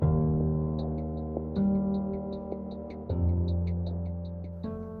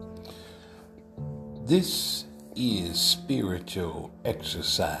This is spiritual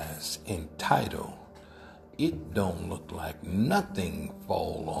exercise entitled, "It Don't Look Like Nothing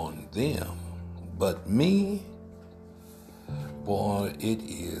Fall on Them But Me." Boy, it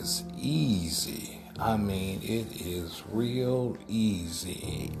is easy. It is real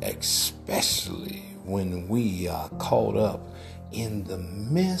easy, especially when we are caught up in the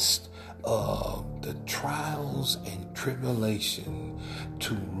midst of the trials and tribulation,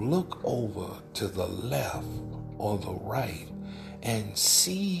 to look over to the left or the right and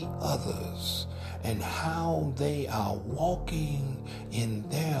see others and how they are walking in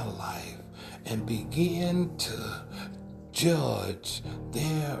their life and begin to judge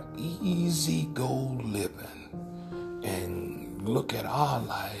their easy go living, and look at our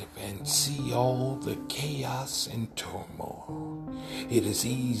life and see all the chaos and turmoil. It is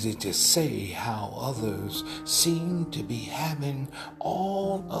easy to say how others seem to be having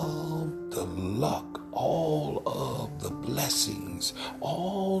all of the luck, all of the blessings,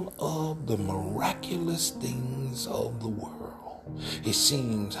 all of the miraculous things of the world. It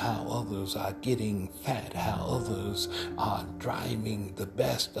seems how others are getting fat, how others are driving the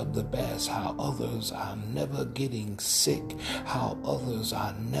best of the best, how others are never getting sick, how others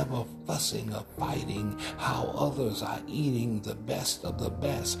are never fussing or fighting, how others are eating the best of the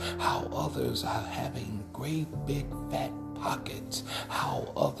best, how others are having great big fat pockets,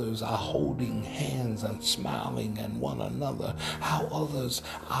 how others are holding hands and smiling at one another, how others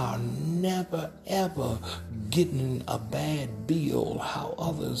are never ever getting a bad bill, how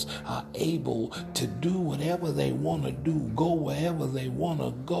others are able to do whatever they want to do, go wherever they want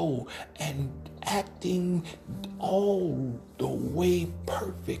to go, and acting all the way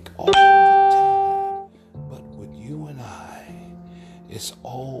perfect all the time. But with you and I, it's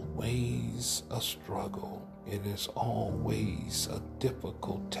always a struggle. It is always a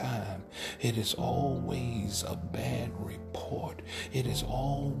difficult time. It is always a bad report. It is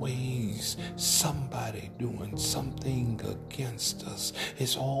always somebody doing something against us.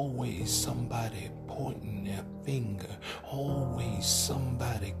 It's always somebody pointing their finger. Always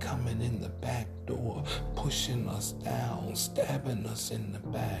somebody coming in the back door, pushing us down, stabbing us in the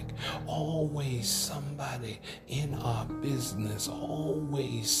back. Always somebody in our business.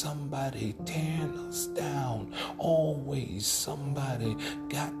 Always somebody tearing us down. Always somebody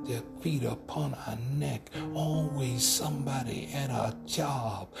got their feet upon our neck. Always somebody at our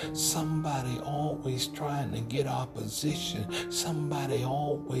job. Somebody always trying to get our position. Somebody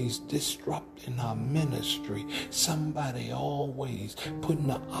always disrupting our ministry. Somebody always putting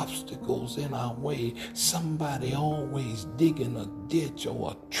the obstacles in our way. Somebody always digging a ditch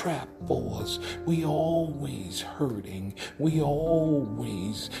or a trap for us. We always hurting. We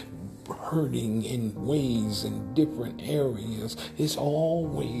always hurting in ways in different areas. It's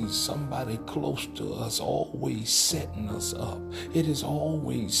always somebody close to us, always setting us up. It is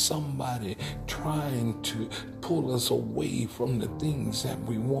always somebody trying to pull us away from the things that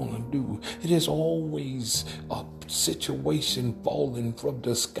we want to do. It is always a situation falling from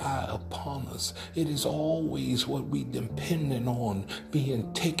the sky upon us. It is always what we dependent on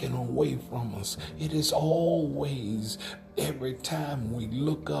being taken away from us. It is always every time we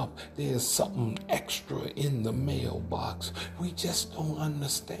look up, there's something extra in the mailbox. We just don't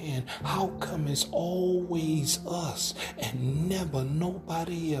understand how come it's always us and never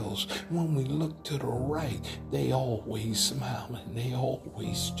nobody else. When we look to the right, they always smiling, they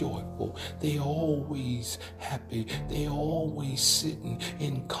always joyful, they always happy, they always sitting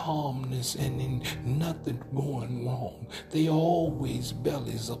in calmness and in nothing going wrong. They always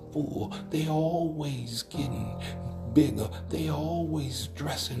bellies are full, they always getting bigger, they always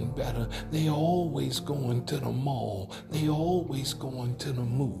dressing better, they always going to the mall, they always going to the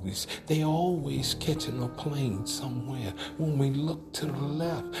movies, they always catching a plane somewhere. When we look to the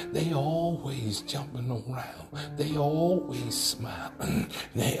left, they always jumping around, they always smiling,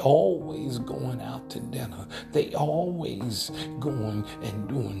 they always going out to dinner, they always going and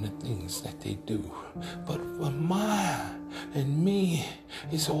doing the things that they do. But for and me,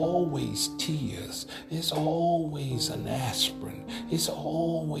 it's always tears, it's always an aspirin, it's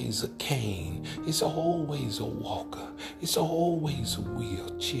always a cane, it's always a walker, it's always a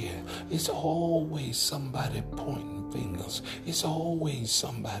wheelchair, it's always somebody pointing fingers, it's always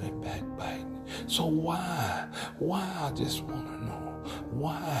somebody backbiting. So why? I just want to know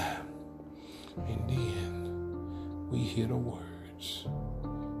why. And then we hear the words,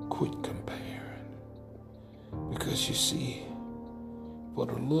 quit comparing. Because you see, for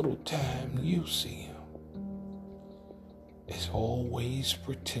the little time you see him, it's always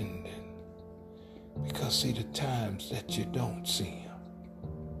pretending. Because see, the times that you don't see him,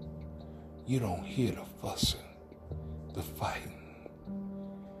 you don't hear the fussing, the fighting.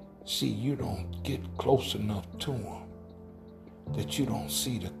 See, you don't get close enough to them that you don't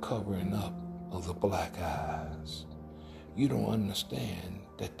see the covering up of the black eyes. You don't understand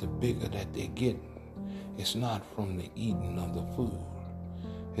that the bigger that they're getting, it's not from the eating of the food.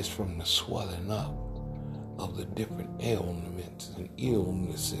 It's from the swelling up of the different ailments and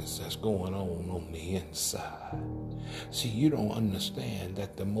illnesses that's going on the inside. See, you don't understand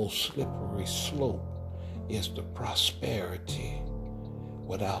that the most slippery slope is the prosperity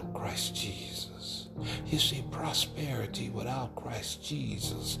without Christ Jesus. You see, prosperity without Christ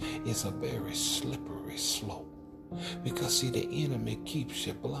Jesus is a very slippery slope. Because, see, the enemy keeps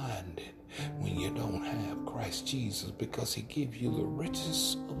you blinded when you don't have Christ Jesus, because he gives you the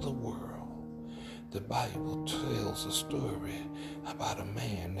riches of the world. The Bible tells a story about a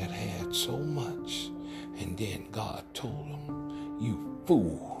man that had so much, and then God told him, "You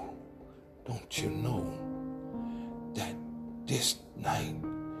fool, don't you know that this night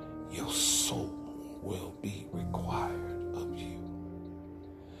your soul will be required of you?"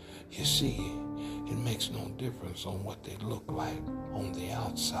 You see, it makes no difference on what they look like on the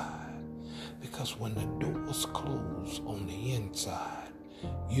outside, because when the doors close on the inside,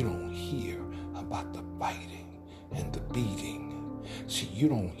 you don't hear about the fighting and the beating. See, you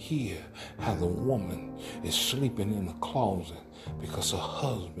don't hear how the woman is sleeping in the closet because her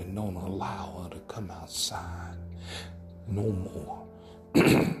husband don't allow her to come outside no more.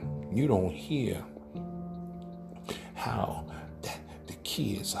 You don't hear how that the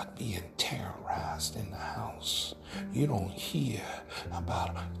kids are being terrorized in the house. You don't hear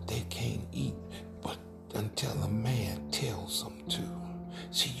about they can't eat but until a man tells them to.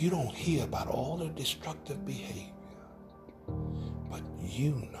 See, you don't hear about all the destructive behavior, but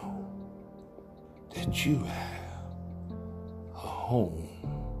you know that you have a home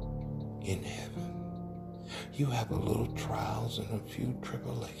in heaven. You have a little trials and a few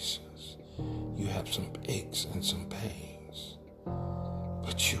tribulations. You have some aches and some pains,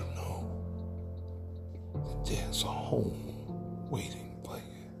 but you know that there's a home waiting for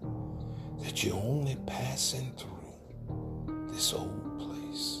you, that you're only passing through this old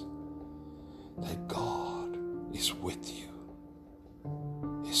place, that God is with you.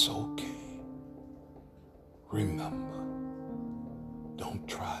 It's okay. Remember, don't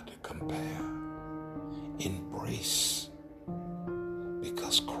try to compare. Embrace,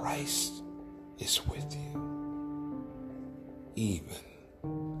 because Christ is with you, even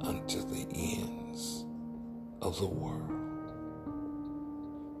unto the ends of the world.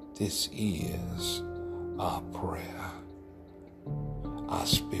 This is our prayer, our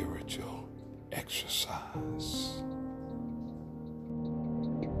spiritual exercise.